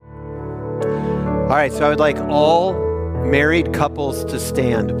All right, so I would like all married couples to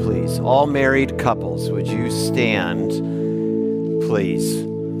stand, please. All married couples, would you stand, please?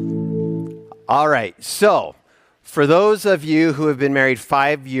 All right, so for those of you who have been married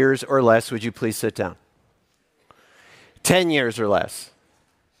 5 years or less, would you please sit down? 10 years or less?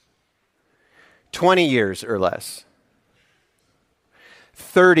 20 years or less?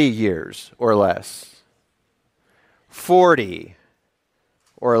 30 years or less? 40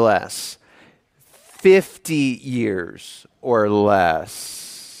 or less? 50 years or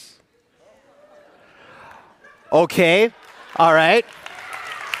less? Okay, all right.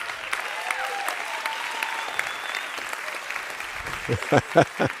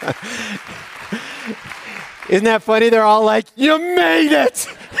 Isn't that funny? They're all like, you made it!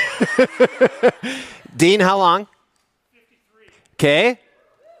 Dean, how long? 53. Okay.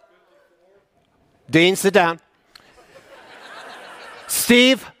 Dean, sit down.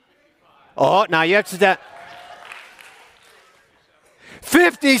 Steve? Oh, now you have to sit down.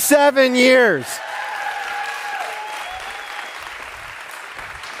 57 years.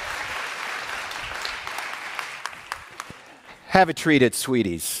 Have a treat at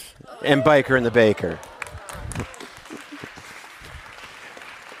Sweeties and Biker and the Baker.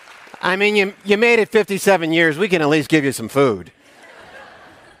 I mean, you made it 57 years. We can at least give you some food.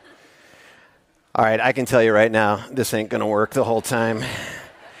 All right, I can tell you right now, this ain't going to work the whole time.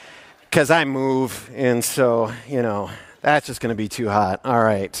 Because I move, and so, that's just going to be too hot. All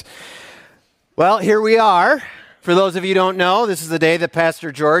right. Well, here we are. For those of you who don't know, this is the day that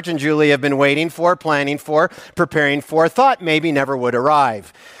Pastor George and Julie have been waiting for, planning for, preparing for, thought maybe never would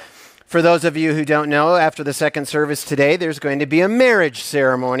arrive. For those of you who don't know, after the second service today, there's going to be a marriage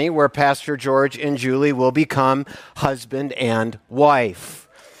ceremony where Pastor George and Julie will become husband and wife.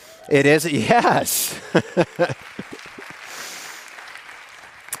 It is, yes.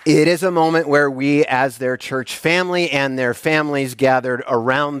 It is a moment where we, as their church family and their families gathered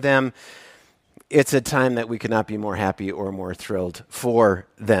around them, it's a time that we could not be more happy or more thrilled for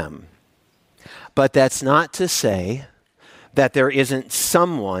them. But that's not to say that there isn't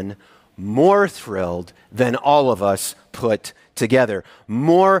someone more thrilled than all of us put together,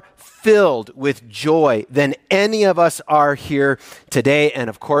 more filled with joy than any of us are here today.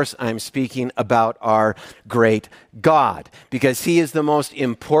 And of course, I'm speaking about our great God, because he is the most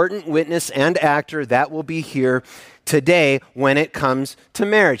important witness and actor that will be here today when it comes to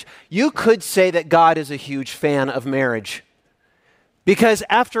marriage. You could say that God is a huge fan of marriage, because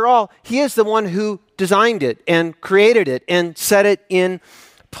after all, he is the one who designed it and created it and set it in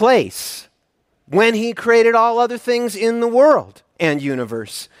place when he created all other things in the world and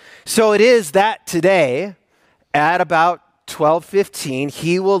universe. So it is that today, at about 12:15,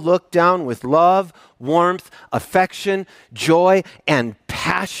 he will look down with love, warmth, affection, joy, and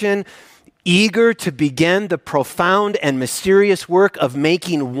passion, eager to begin the profound and mysterious work of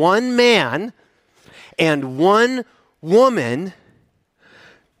making one man and one woman.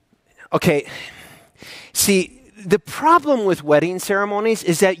 Okay, see, the problem with wedding ceremonies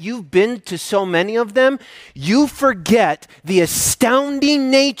is that you've been to so many of them, you forget the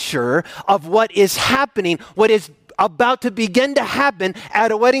astounding nature of what is happening, what is about to begin to happen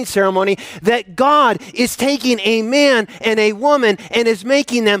at a wedding ceremony, that God is taking a man and a woman and is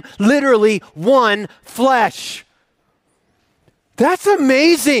making them literally one flesh. That's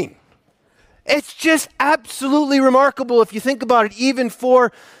amazing. It's just absolutely remarkable if you think about it, even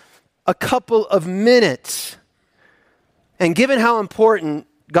for a couple of minutes. And given how important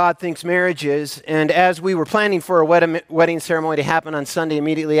God thinks marriage is, and as we were planning for a wedding ceremony to happen on Sunday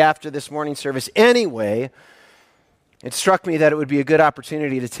immediately after this morning service anyway, it struck me that it would be a good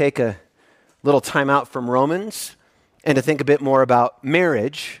opportunity to take a little time out from Romans and to think a bit more about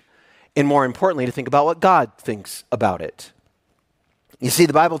marriage, and more importantly, to think about what God thinks about it. You see,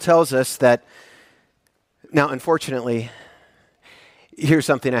 the Bible tells us that, now unfortunately, here's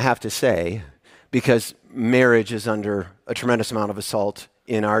something I have to say, because marriage is under a tremendous amount of assault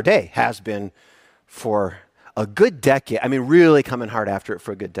in our day, has been for a good decade. I mean, really coming hard after it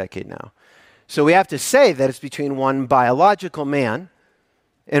for a good decade now. So we have to say that it's between one biological man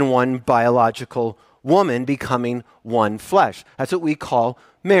and one biological woman becoming one flesh. That's what we call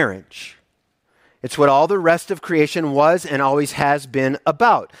marriage. It's what all the rest of creation was and always has been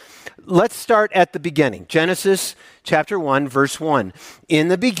about. Let's start at the beginning. Genesis chapter 1, verse 1. In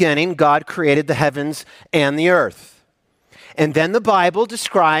the beginning, God created the heavens and the earth. And then the Bible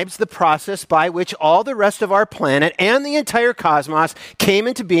describes the process by which all the rest of our planet and the entire cosmos came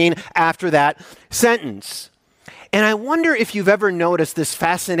into being after that sentence. And I wonder if you've ever noticed this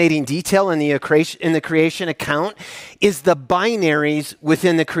fascinating detail in the creation account is the binaries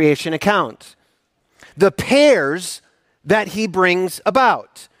within the creation account. the pairs that he brings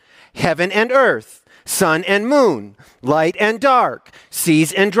about: heaven and earth, sun and moon, light and dark,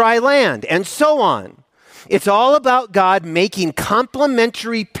 seas and dry land, and so on. It's all about God making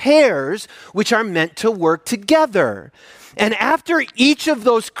complementary pairs which are meant to work together. And after each of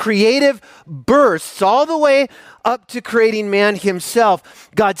those creative bursts, all the way up to creating man himself,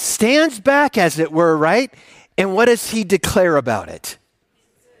 God stands back, as it were, right? And what does he declare about it?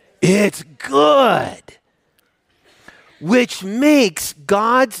 It's good. Which makes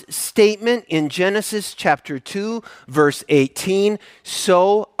God's statement in Genesis chapter 2, verse 18,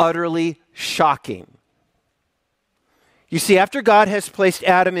 so utterly shocking. You see, after God has placed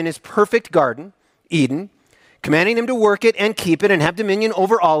Adam in his perfect garden, Eden, commanding him to work it and keep it and have dominion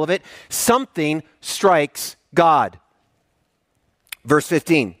over all of it, something strikes God. Verse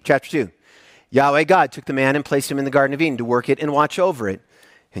 15, chapter 2. Yahweh God took the man and placed him in the Garden of Eden to work it and watch over it.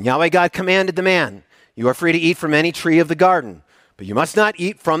 And Yahweh God commanded the man, you are free to eat from any tree of the garden, but you must not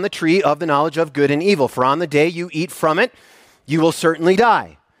eat from the tree of the knowledge of good and evil, for on the day you eat from it, you will certainly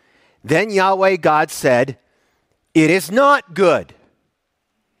die. Then Yahweh God said, it is not good.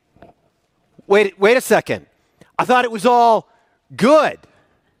 Wait a second. I thought it was all good.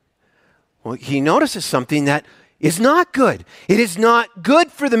 Well, he notices something that is not good. It is not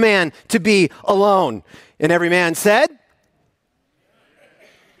good for the man to be alone. And every man said,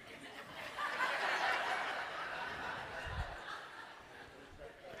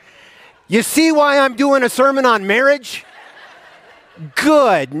 you see why I'm doing a sermon on marriage?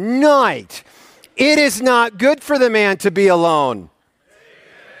 Good night. It is not good for the man to be alone.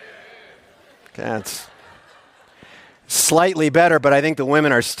 That's slightly better, but I think the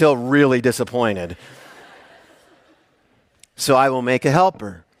women are still really disappointed. So I will make a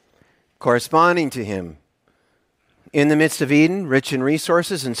helper corresponding to him. In the midst of Eden, rich in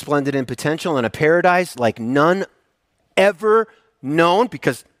resources and splendid in potential, and a paradise like none ever known,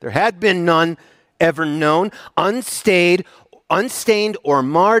 because there had been none ever known, unstained or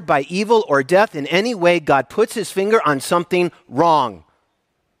marred by evil or death in any way, God puts his finger on something wrong.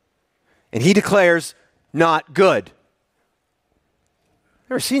 And he declares, not good.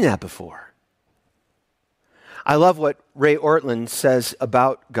 Never seen that before. I love what Ray Ortlund says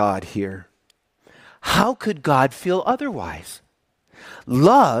about God here. How could God feel otherwise?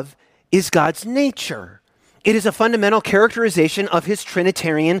 Love is God's nature. It is a fundamental characterization of his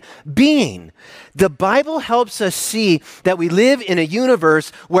Trinitarian being. The Bible helps us see that we live in a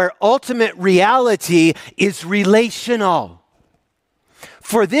universe where ultimate reality is relational.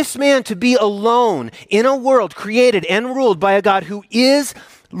 For this man to be alone in a world created and ruled by a God who is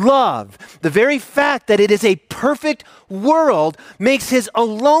love, the very fact that it is a perfect world makes his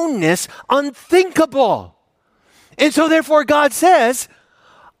aloneness unthinkable. And so therefore God says,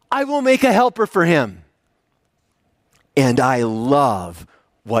 I will make a helper for him. And I love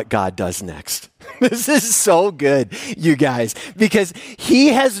what God does next. This is so good, you guys, because he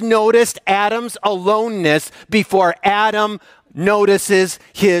has noticed Adam's aloneness before Adam notices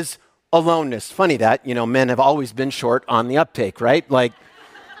his aloneness. Funny that, men have always been short on the uptake, right?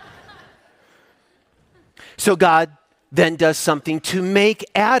 So God then does something to make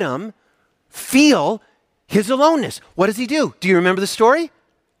Adam feel his aloneness. What does he do? Do you remember the story?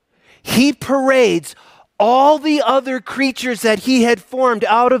 He parades all the other creatures that he had formed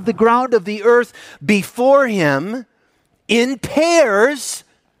out of the ground of the earth before him in pairs,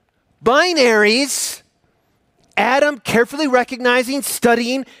 binaries, Adam carefully recognizing,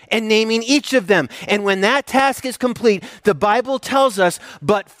 studying, and naming each of them. And when that task is complete, the Bible tells us,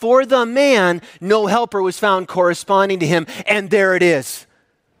 but for the man, no helper was found corresponding to him. And there it is.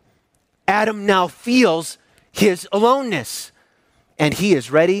 Adam now feels his aloneness, and he is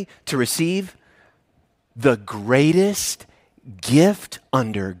ready to receive the greatest gift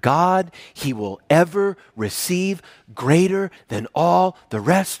under God he will ever receive, greater than all the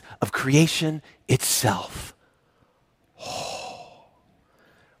rest of creation itself. Oh.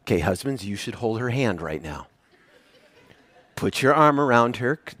 Okay, husbands, you should hold her hand right now. Put your arm around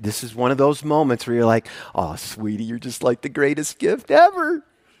her. This is one of those moments where you're like, oh, sweetie, you're just like the greatest gift ever.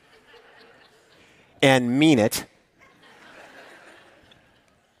 And mean it.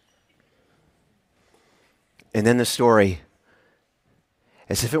 And then the story,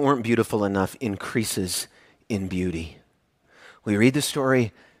 as if it weren't beautiful enough, increases in beauty. We read the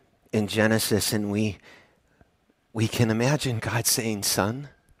story in Genesis and we can imagine God saying, son,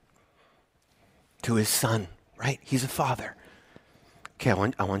 to his son, right? He's a father. Okay,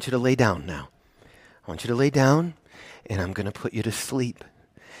 I want you to lay down now. I want you to lay down and I'm going to put you to sleep.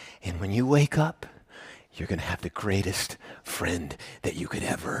 And when you wake up, you're going to have the greatest friend that you could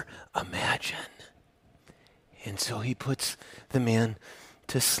ever imagine. And so he puts the man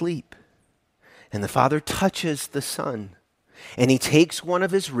to sleep. And the father touches the son. And he takes one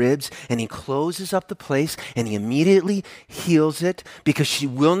of his ribs and he closes up the place and he immediately heals it because she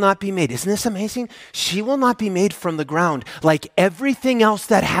will not be made. Isn't this amazing? She will not be made from the ground like everything else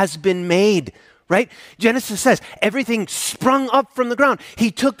that has been made, right? Genesis says everything sprung up from the ground.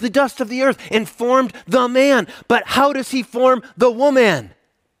 He took the dust of the earth and formed the man. But how does he form the woman?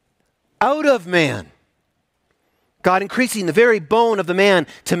 Out of man. God increasing the very bone of the man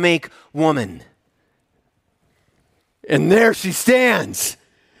to make woman. And there she stands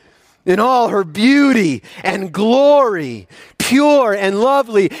in all her beauty and glory, pure and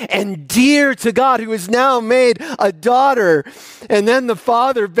lovely and dear to God, who has now made a daughter. And then the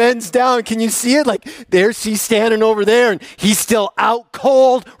father bends down. Can you see it? Like there she's standing over there and he's still out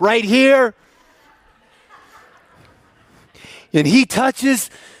cold right here. And he touches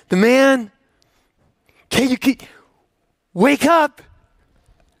the man. Wake up.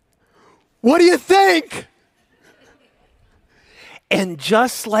 What do you think? And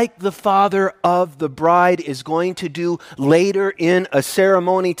just like the father of the bride is going to do later in a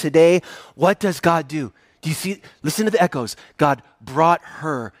ceremony today, what does God do? Do you see? Listen to the echoes. God brought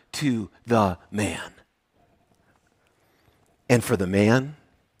her to the man. And for the man,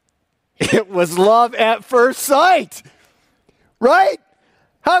 it was love at first sight. Right?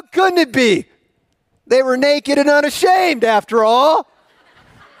 How couldn't it be? They were naked and unashamed after all.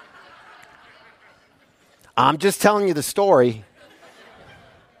 I'm just telling you the story.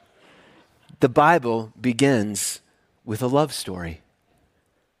 The Bible begins with a love story.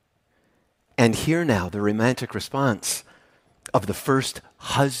 And hear now the romantic response of the first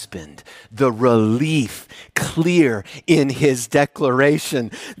husband, the relief clear in his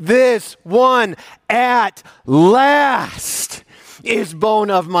declaration. This one at last is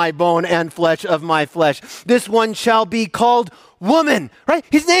bone of my bone and flesh of my flesh. This one shall be called woman, right?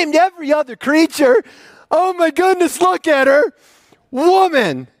 He's named every other creature. Oh my goodness, look at her.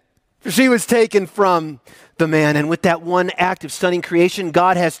 Woman. She was taken from the man. And with that one act of stunning creation,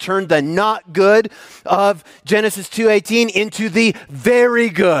 God has turned the not good of Genesis 2:18 into the very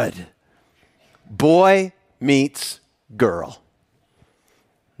good. Boy meets girl.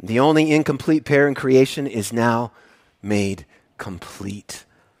 The only incomplete pair in creation is now made complete.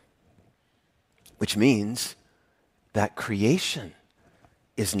 Which means that creation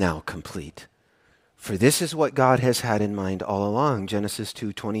is now complete. For this is what God has had in mind all along, Genesis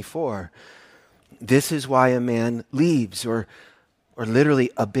 2:24. This is why a man leaves or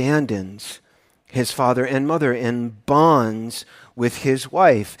literally abandons his father and mother and bonds with his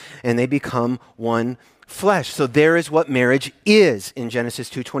wife, and they become one flesh. So there is what marriage is in Genesis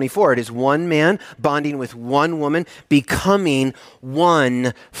 2:24. It is one man bonding with one woman, becoming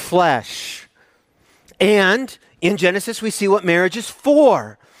one flesh. And in Genesis, we see what marriage is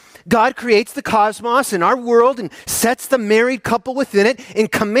for. God creates the cosmos and our world and sets the married couple within it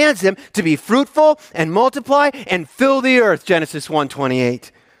and commands them to be fruitful and multiply and fill the earth, Genesis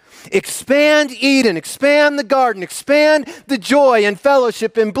 1:28. Expand Eden, expand the garden, expand the joy and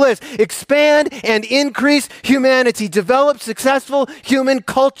fellowship and bliss, expand and increase humanity, develop successful human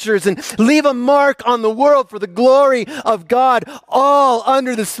cultures, and leave a mark on the world for the glory of God, all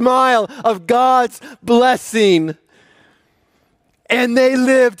under the smile of God's blessing. And they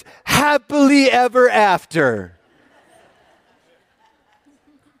lived happily ever after.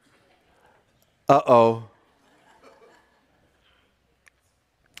 Uh-oh.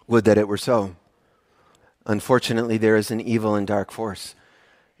 Would that it were so. Unfortunately, there is an evil and dark force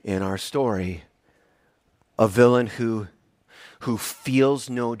in our story. A villain who feels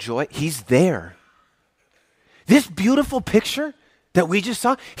no joy. He's there. This beautiful picture that we just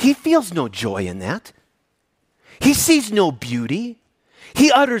saw, he feels no joy in that. He sees no beauty. He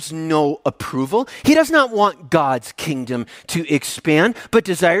utters no approval. He does not want God's kingdom to expand, but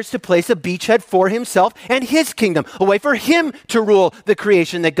desires to place a beachhead for himself and his kingdom, a way for him to rule the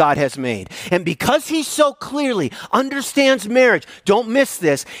creation that God has made. And because he so clearly understands marriage, don't miss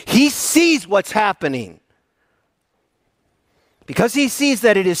this, he sees what's happening. Because he sees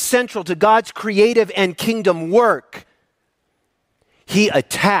that it is central to God's creative and kingdom work, he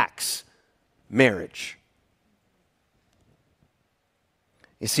attacks marriage.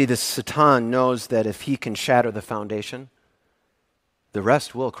 You see, the Satan knows that if he can shatter the foundation, the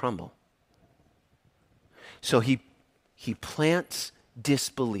rest will crumble. So he plants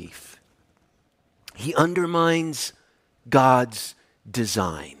disbelief. He undermines God's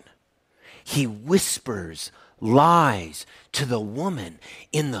design. He whispers lies to the woman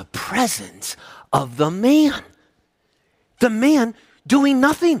in the presence of the man. The man doing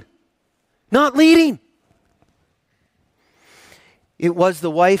nothing, not leading. It was the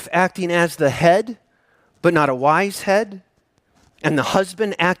wife acting as the head, but not a wise head, and the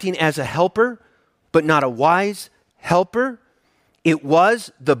husband acting as a helper, but not a wise helper. It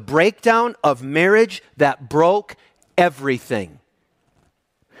was the breakdown of marriage that broke everything.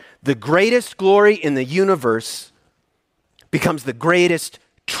 The greatest glory in the universe becomes the greatest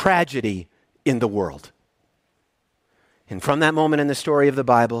tragedy in the world. And from that moment in the story of the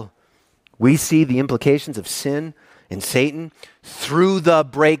Bible, we see the implications of sin and Satan through the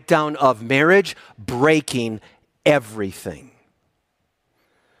breakdown of marriage, breaking everything.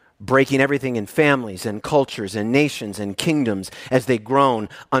 Breaking everything in families and cultures and nations and kingdoms as they groan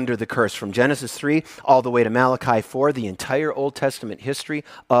under the curse. From Genesis 3 all the way to Malachi 4, the entire Old Testament history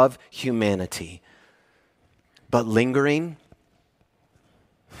of humanity. But lingering,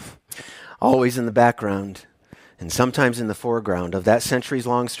 always in the background, and sometimes in the foreground of that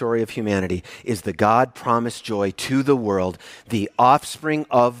centuries-long story of humanity is the God-promised joy to the world, the offspring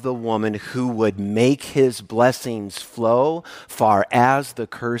of the woman who would make his blessings flow far as the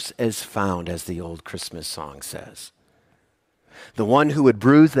curse is found, as the old Christmas song says. The one who would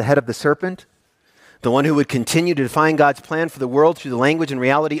bruise the head of the serpent, the one who would continue to define God's plan for the world through the language and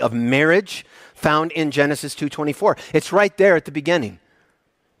reality of marriage found in Genesis 2:24. It's right there at the beginning.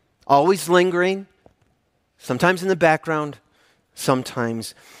 Always lingering, sometimes in the background,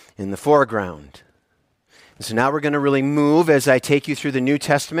 sometimes in the foreground. And so now we're going to really move as I take you through the New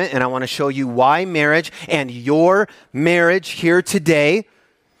Testament, and I want to show you why marriage and your marriage here today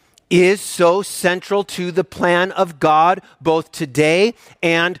is so central to the plan of God, both today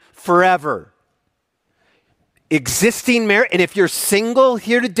and forever. Existing marriage, and if you're single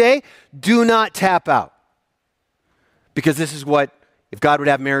here today, do not tap out. Because this is what, if God would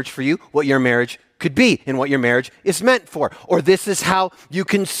have marriage for you, what your marriage could be and what your marriage is meant for. Or this is how you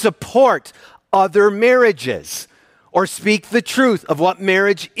can support other marriages or speak the truth of what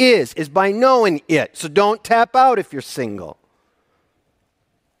marriage is by knowing it. So don't tap out if you're single.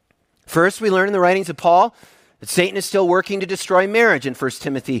 First, we learn in the writings of Paul that Satan is still working to destroy marriage in 1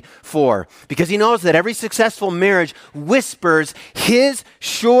 Timothy 4 because he knows that every successful marriage whispers his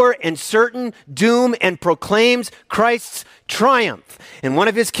sure and certain doom and proclaims Christ's triumph. And one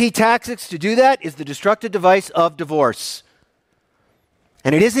of his key tactics to do that is the destructive device of divorce.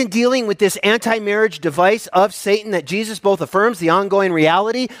 And it isn't dealing with this anti-marriage device of Satan that Jesus both affirms the ongoing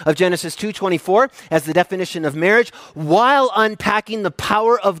reality of Genesis 2:24 as the definition of marriage, while unpacking the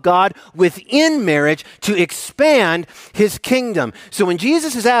power of God within marriage to expand his kingdom. So when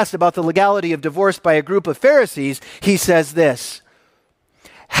Jesus is asked about the legality of divorce by a group of Pharisees, he says this,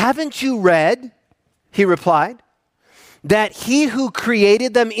 "Haven't you read," he replied, "that he who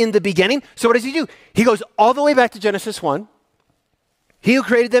created them in the beginning," so what does he do? He goes all the way back to Genesis 1. He who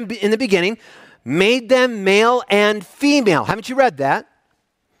created them in the beginning made them male and female. Haven't you read that?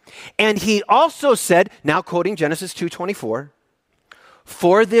 And he also said, now quoting Genesis 2:24,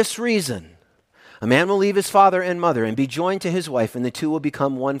 "For this reason, a man will leave his father and mother and be joined to his wife, and the two will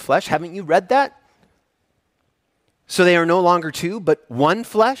become one flesh." Haven't you read that? So they are no longer two, but one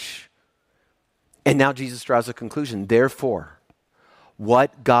flesh. And now Jesus draws a conclusion. Therefore,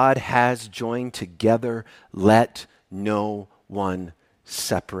 what God has joined together, let no one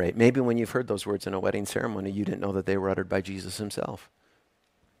separate. Maybe when you've heard those words in a wedding ceremony, you didn't know that they were uttered by Jesus himself.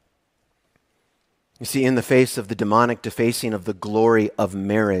 You see, in the face of the demonic defacing of the glory of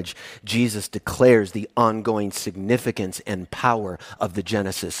marriage, Jesus declares the ongoing significance and power of the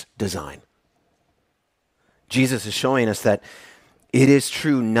Genesis design. Jesus is showing us that it is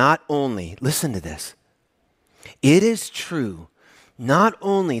true not only, listen to this, it is true not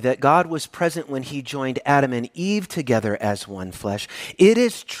only that God was present when he joined Adam and Eve together as one flesh, it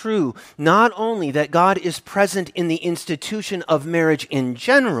is true not only that God is present in the institution of marriage in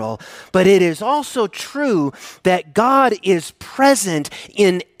general, but it is also true that God is present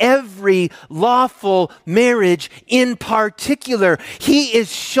in every lawful marriage in particular. He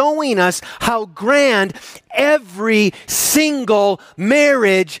is showing us how grand every single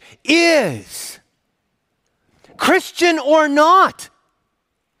marriage is. Christian or not,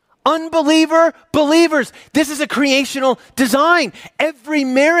 unbeliever, believers, this is a creational design. Every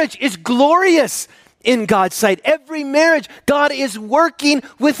marriage is glorious in God's sight. Every marriage, God is working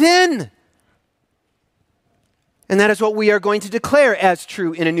within. And that is what we are going to declare as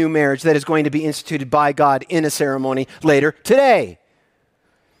true in a new marriage that is going to be instituted by God in a ceremony later today.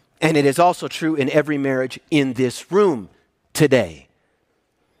 And it is also true in every marriage in this room today.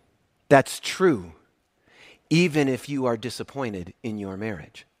 That's true even if you are disappointed in your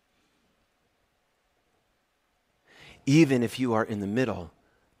marriage. Even if you are in the middle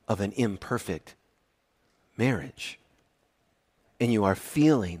of an imperfect marriage. and you are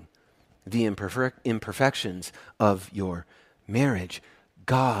feeling the imperfections of your marriage,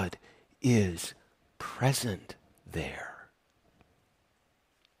 God is present there.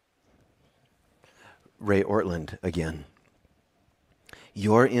 Ray Ortlund again.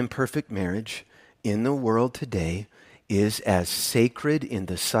 Your imperfect marriage in the world today is as sacred in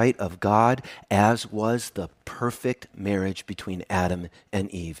the sight of God as was the perfect marriage between Adam and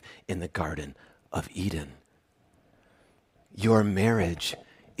Eve in the Garden of Eden. Your marriage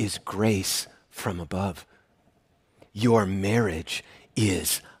is grace from above. Your marriage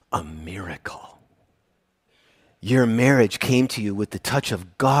is a miracle. Your marriage came to you with the touch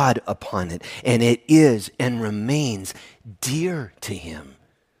of God upon it, and it is and remains dear to Him.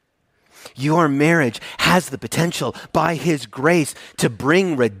 Your marriage has the potential, by His grace, to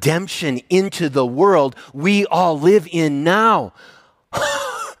bring redemption into the world we all live in now.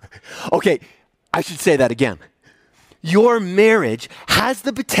 Okay, I should say that again. Your marriage has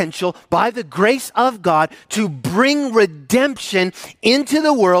the potential, by the grace of God, to bring redemption into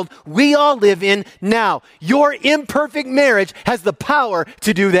the world we all live in now. Your imperfect marriage has the power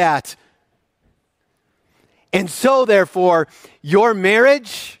to do that. And so, therefore, your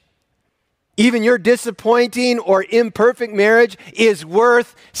marriage, even your disappointing or imperfect marriage, is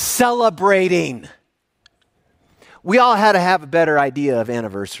worth celebrating. We all had to have a better idea of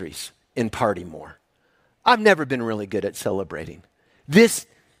anniversaries and party more. I've never been really good at celebrating. This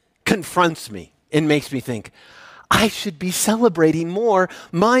confronts me and makes me think, I should be celebrating more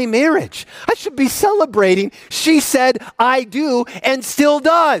my marriage. I should be celebrating she said I do and still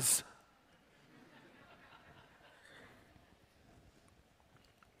does.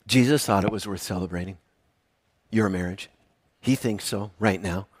 Jesus thought it was worth celebrating, your marriage. He thinks so right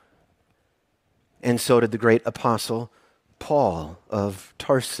now. And so did the great apostle Paul of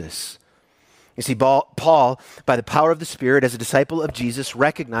Tarsus. You see, Paul, by the power of the Spirit, as a disciple of Jesus,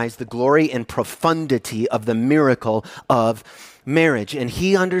 recognized the glory and profundity of the miracle of marriage. And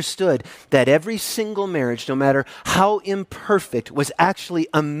he understood that every single marriage, no matter how imperfect, was actually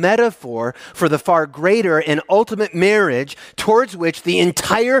a metaphor for the far greater and ultimate marriage towards which the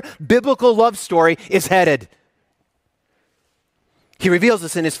entire biblical love story is headed. He reveals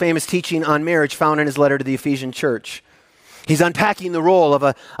this in his famous teaching on marriage found in his letter to the Ephesian church. He's unpacking the role of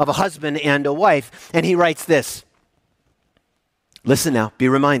a husband and a wife, and he writes this. Listen now, be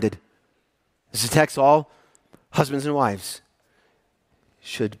reminded. This is a text all husbands and wives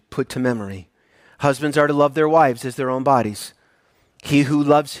should put to memory. Husbands are to love their wives as their own bodies. He who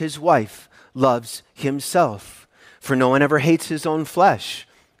loves his wife loves himself. For no one ever hates his own flesh,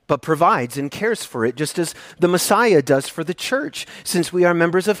 but provides and cares for it, just as the Messiah does for the church, since we are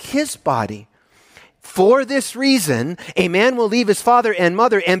members of his body. For this reason, a man will leave his father and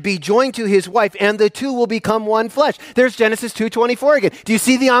mother and be joined to his wife, and the two will become one flesh. There's Genesis 2:24 again. Do you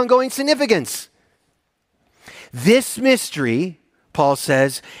see the ongoing significance? This mystery, Paul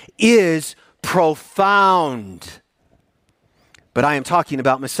says, is profound. But I am talking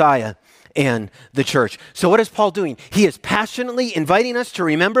about Messiah and the church. So what is Paul doing? He is passionately inviting us to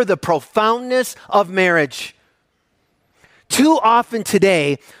remember the profoundness of marriage. Too often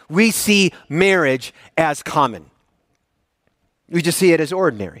today, we see marriage as common. We just see it as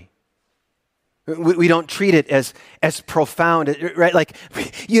ordinary. We don't treat it as profound, right? Like,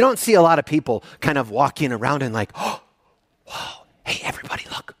 you don't see a lot of people kind of walking around and like, oh, wow, hey, everybody,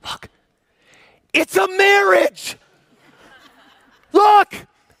 look. It's a marriage. Look,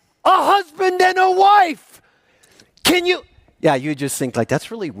 a husband and a wife. Yeah, you just think like,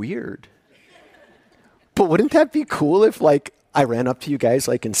 that's really weird. But wouldn't that be cool if, like, I ran up to you guys,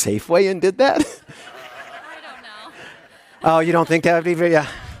 like, in Safeway and did that? I don't know. Oh, you don't think that would be very, yeah.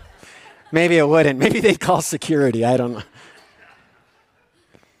 Maybe it wouldn't. Maybe they'd call security. I don't know.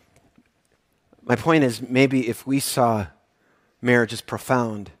 My point is, maybe if we saw marriage as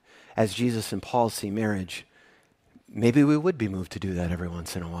profound as Jesus and Paul see marriage, maybe we would be moved to do that every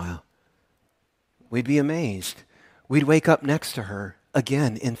once in a while. We'd be amazed. We'd wake up next to her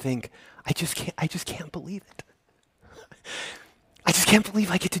again and think, I just can't believe it. I just can't believe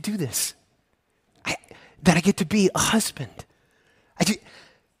I get to do this. That I get to be a husband.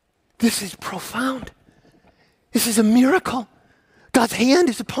 This is profound. This is a miracle. God's hand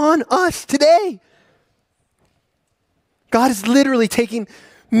is upon us today. God is literally taking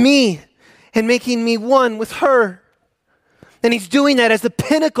me and making me one with her. And he's doing that as the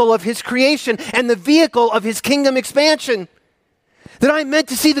pinnacle of his creation and the vehicle of his kingdom expansion. That I'm meant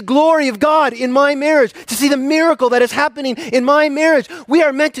to see the glory of God in my marriage, to see the miracle that is happening in my marriage. We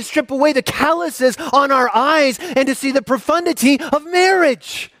are meant to strip away the calluses on our eyes and to see the profundity of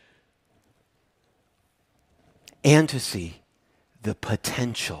marriage. And to see the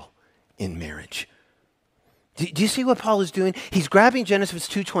potential in marriage. Do you see what Paul is doing? He's grabbing Genesis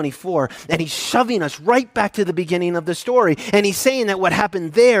 2:24 and he's shoving us right back to the beginning of the story. And he's saying that what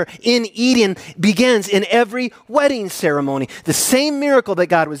happened there in Eden begins in every wedding ceremony. The same miracle that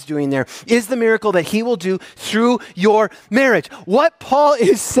God was doing there is the miracle that he will do through your marriage. What Paul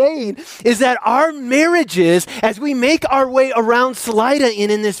is saying is that our marriages, as we make our way around Salida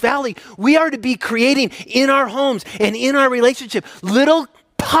in this valley, we are to be creating in our homes and in our relationship little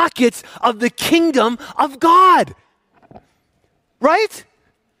pockets of the kingdom of God. Right?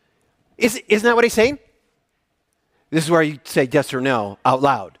 Isn't that what he's saying? This is where you say yes or no out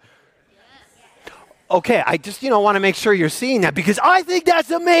loud. Yes. Okay, I just, want to make sure you're seeing that because I think that's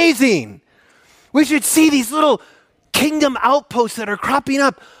amazing. We should see these little kingdom outposts that are cropping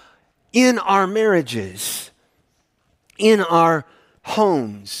up in our marriages, in our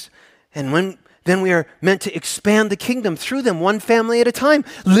homes. And then we are meant to expand the kingdom through them, one family at a time,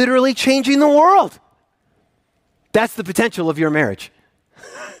 literally changing the world. That's the potential of your marriage.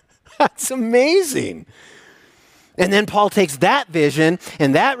 That's amazing. And then Paul takes that vision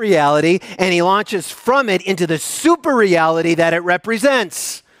and that reality and he launches from it into the super reality that it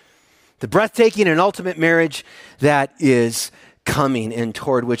represents. The breathtaking and ultimate marriage that is coming and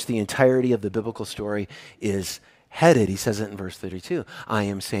toward which the entirety of the biblical story is headed. He says it in verse 32. I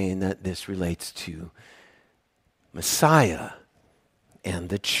am saying that this relates to Messiah and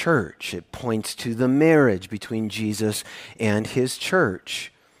the church. It points to the marriage between Jesus and his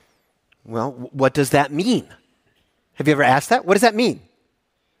church. Well, what does that mean? Have you ever asked that? What does that mean?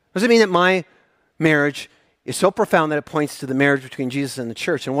 Does it mean that my marriage is so profound that it points to the marriage between Jesus and the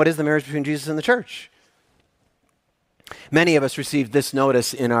church? And what is the marriage between Jesus and the church? Many of us received this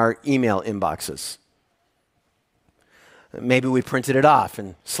notice in our email inboxes. Maybe we printed it off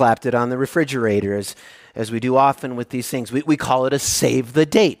and slapped it on the refrigerator as we do often with these things. We call it a save the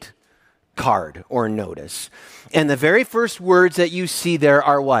date card or notice. And the very first words that you see there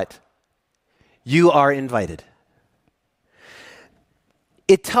are what? You are invited.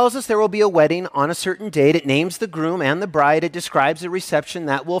 It tells us there will be a wedding on a certain date. It names the groom and the bride. It describes the reception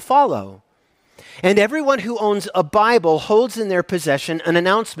that will follow. And everyone who owns a Bible holds in their possession an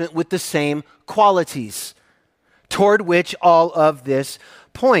announcement with the same qualities, toward which all of this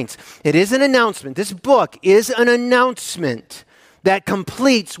points. It is an announcement. This book is an announcement that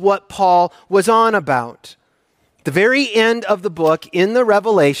completes what Paul was on about. The very end of the book in the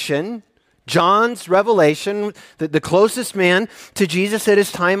Revelation, John's revelation, the closest man to Jesus at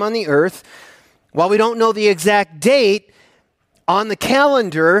his time on the earth, while we don't know the exact date, on the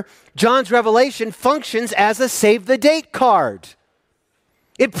calendar, John's revelation functions as a save the date card.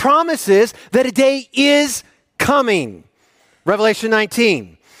 It promises that a day is coming. Revelation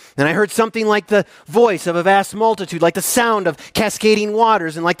 19. And I heard something like the voice of a vast multitude, like the sound of cascading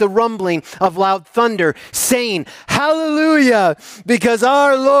waters, and like the rumbling of loud thunder, saying, Hallelujah, because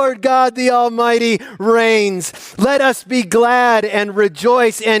our Lord God the Almighty reigns. Let us be glad and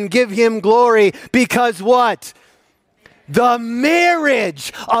rejoice and give him glory, because what? The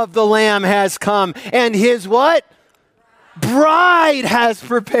marriage of the Lamb has come, and his what? Bride has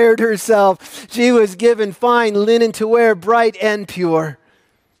prepared herself. She was given fine linen to wear, bright and pure.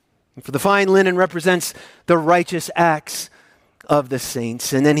 And for the fine linen represents the righteous acts of the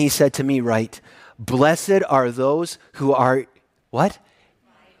saints. And then he said to me, write, blessed are those who are, what?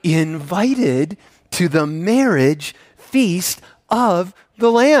 Invited to the marriage feast of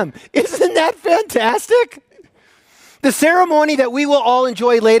the Lamb. Isn't that fantastic? The ceremony that we will all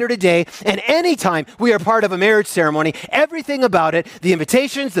enjoy later today, and anytime we are part of a marriage ceremony, everything about it, the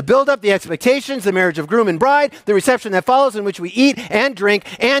invitations, the buildup, the expectations, the marriage of groom and bride, the reception that follows in which we eat and drink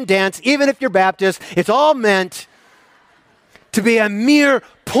and dance, even if you're Baptist, it's all meant to be a mere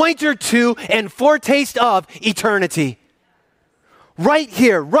pointer to and foretaste of eternity. Right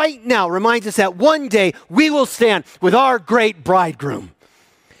here, right now, reminds us that one day we will stand with our great bridegroom.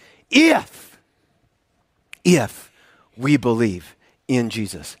 If we believe in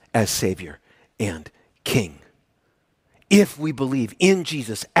Jesus as Savior and King. If we believe in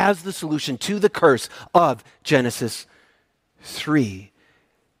Jesus as the solution to the curse of Genesis 3.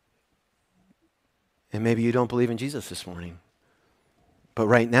 And maybe you don't believe in Jesus this morning. But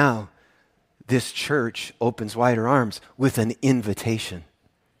right now, this church opens wider arms with an invitation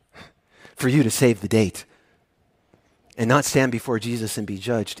for you to save the date and not stand before Jesus and be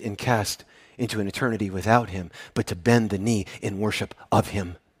judged and cast into an eternity without him, but to bend the knee in worship of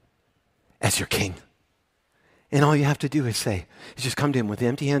him as your king. And all you have to do is just come to him with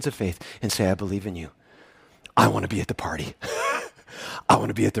empty hands of faith and say, I believe in you. I want to be at the party. I want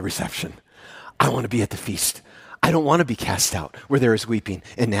to be at the reception. I want to be at the feast. I don't want to be cast out where there is weeping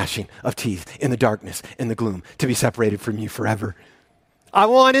and gnashing of teeth in the darkness, in the gloom, to be separated from you forever. I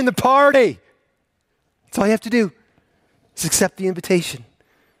want in the party. That's all you have to do is accept the invitation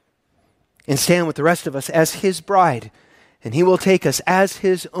and stand with the rest of us as his bride. And he will take us as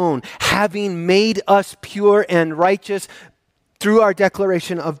his own, having made us pure and righteous through our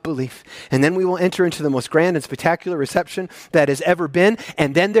declaration of belief. And then we will enter into the most grand and spectacular reception that has ever been.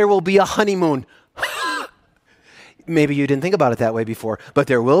 And then there will be a honeymoon. Maybe you didn't think about it that way before, but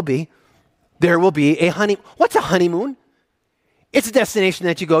there will be. There will be a honeymoon. What's a honeymoon? It's a destination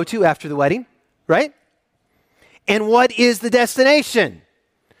that you go to after the wedding, right? And what is the destination?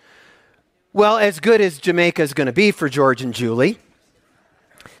 Well, as good as Jamaica is going to be for George and Julie,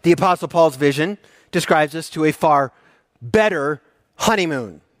 the Apostle Paul's vision describes us to a far better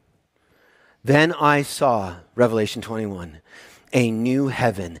honeymoon. Then I saw, Revelation 21, a new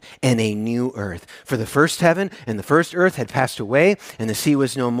heaven and a new earth. For the first heaven and the first earth had passed away, and the sea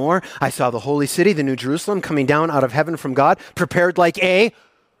was no more. I saw the holy city, the new Jerusalem, coming down out of heaven from God, prepared like a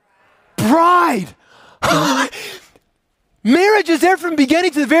bride. Marriage is there from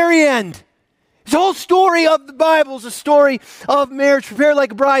beginning to the very end. The whole story of the Bible is a story of marriage, prepared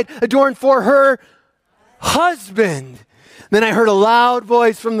like a bride, adorned for her husband. Then I heard a loud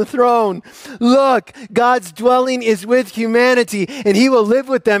voice from the throne. Look, God's dwelling is with humanity, and he will live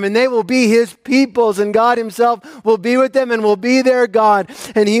with them, and they will be his peoples, and God himself will be with them and will be their God,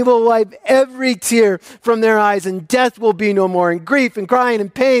 and he will wipe every tear from their eyes, and death will be no more, and grief and crying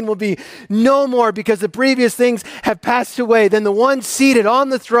and pain will be no more, because the previous things have passed away. Then the one seated on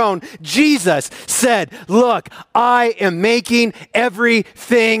the throne, Jesus, said, look, I am making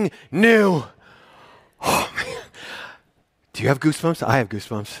everything new. Oh, man. Do you have goosebumps? I have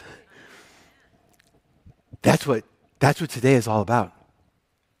goosebumps. That's what today is all about.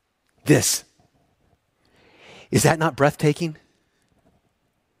 This. Is that not breathtaking?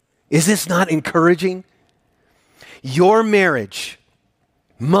 Is this not encouraging? Your marriage,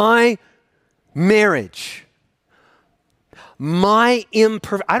 my marriage, I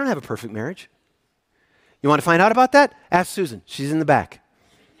don't have a perfect marriage. You want to find out about that? Ask Susan. She's in the back.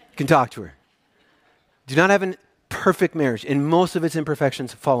 You can talk to her. Do not have a perfect marriage, and most of its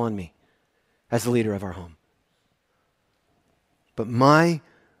imperfections fall on me as the leader of our home. But my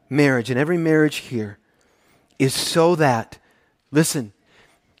marriage, and every marriage here, is so that, listen,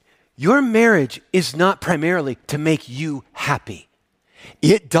 your marriage is not primarily to make you happy.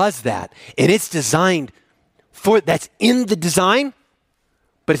 It does that, and it's designed for, that's in the design,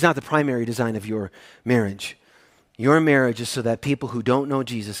 but it's not the primary design of your marriage. Your marriage is so that people who don't know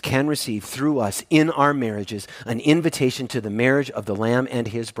Jesus can receive through us in our marriages an invitation to the marriage of the Lamb and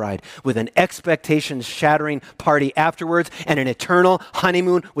his bride, with an expectation-shattering party afterwards and an eternal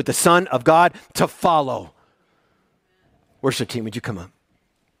honeymoon with the Son of God to follow. Worship team, would you come up?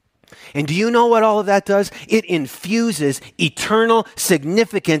 And do you know what all of that does? It infuses eternal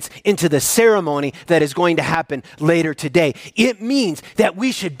significance into the ceremony that is going to happen later today. It means that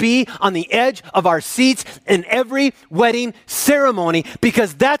we should be on the edge of our seats in every wedding ceremony,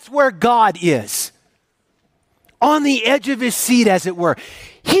 because that's where God is. On the edge of his seat, as it were.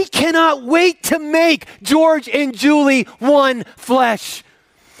 He cannot wait to make George and Julie one flesh.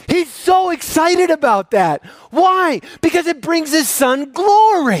 He's so excited about that. Why? Because it brings his son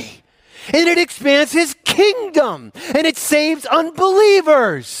glory. And it expands his kingdom. And it saves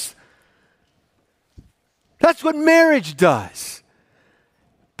unbelievers. That's what marriage does.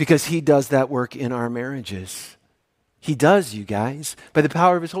 Because he does that work in our marriages. He does, you guys, by the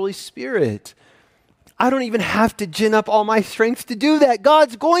power of his Holy Spirit. I don't even have to gin up all my strength to do that.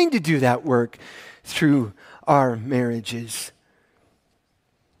 God's going to do that work through our marriages.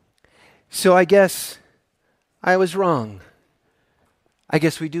 So I guess I was wrong. I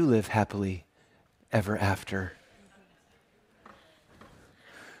guess we do live happily ever after.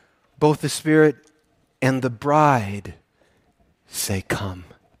 Both the Spirit and the bride say, come.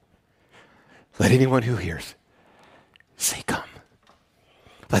 Let anyone who hears say, come.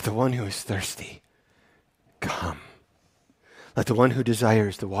 Let the one who is thirsty come. Let the one who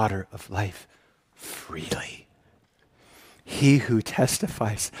desires the water of life freely. He who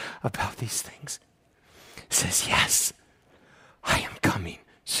testifies about these things says, yes, I am coming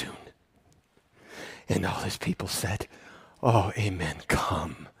soon. And all his people said, oh, amen.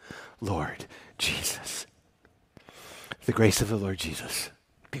 Come, Lord Jesus. The grace of the Lord Jesus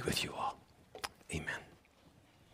be with you all. Amen.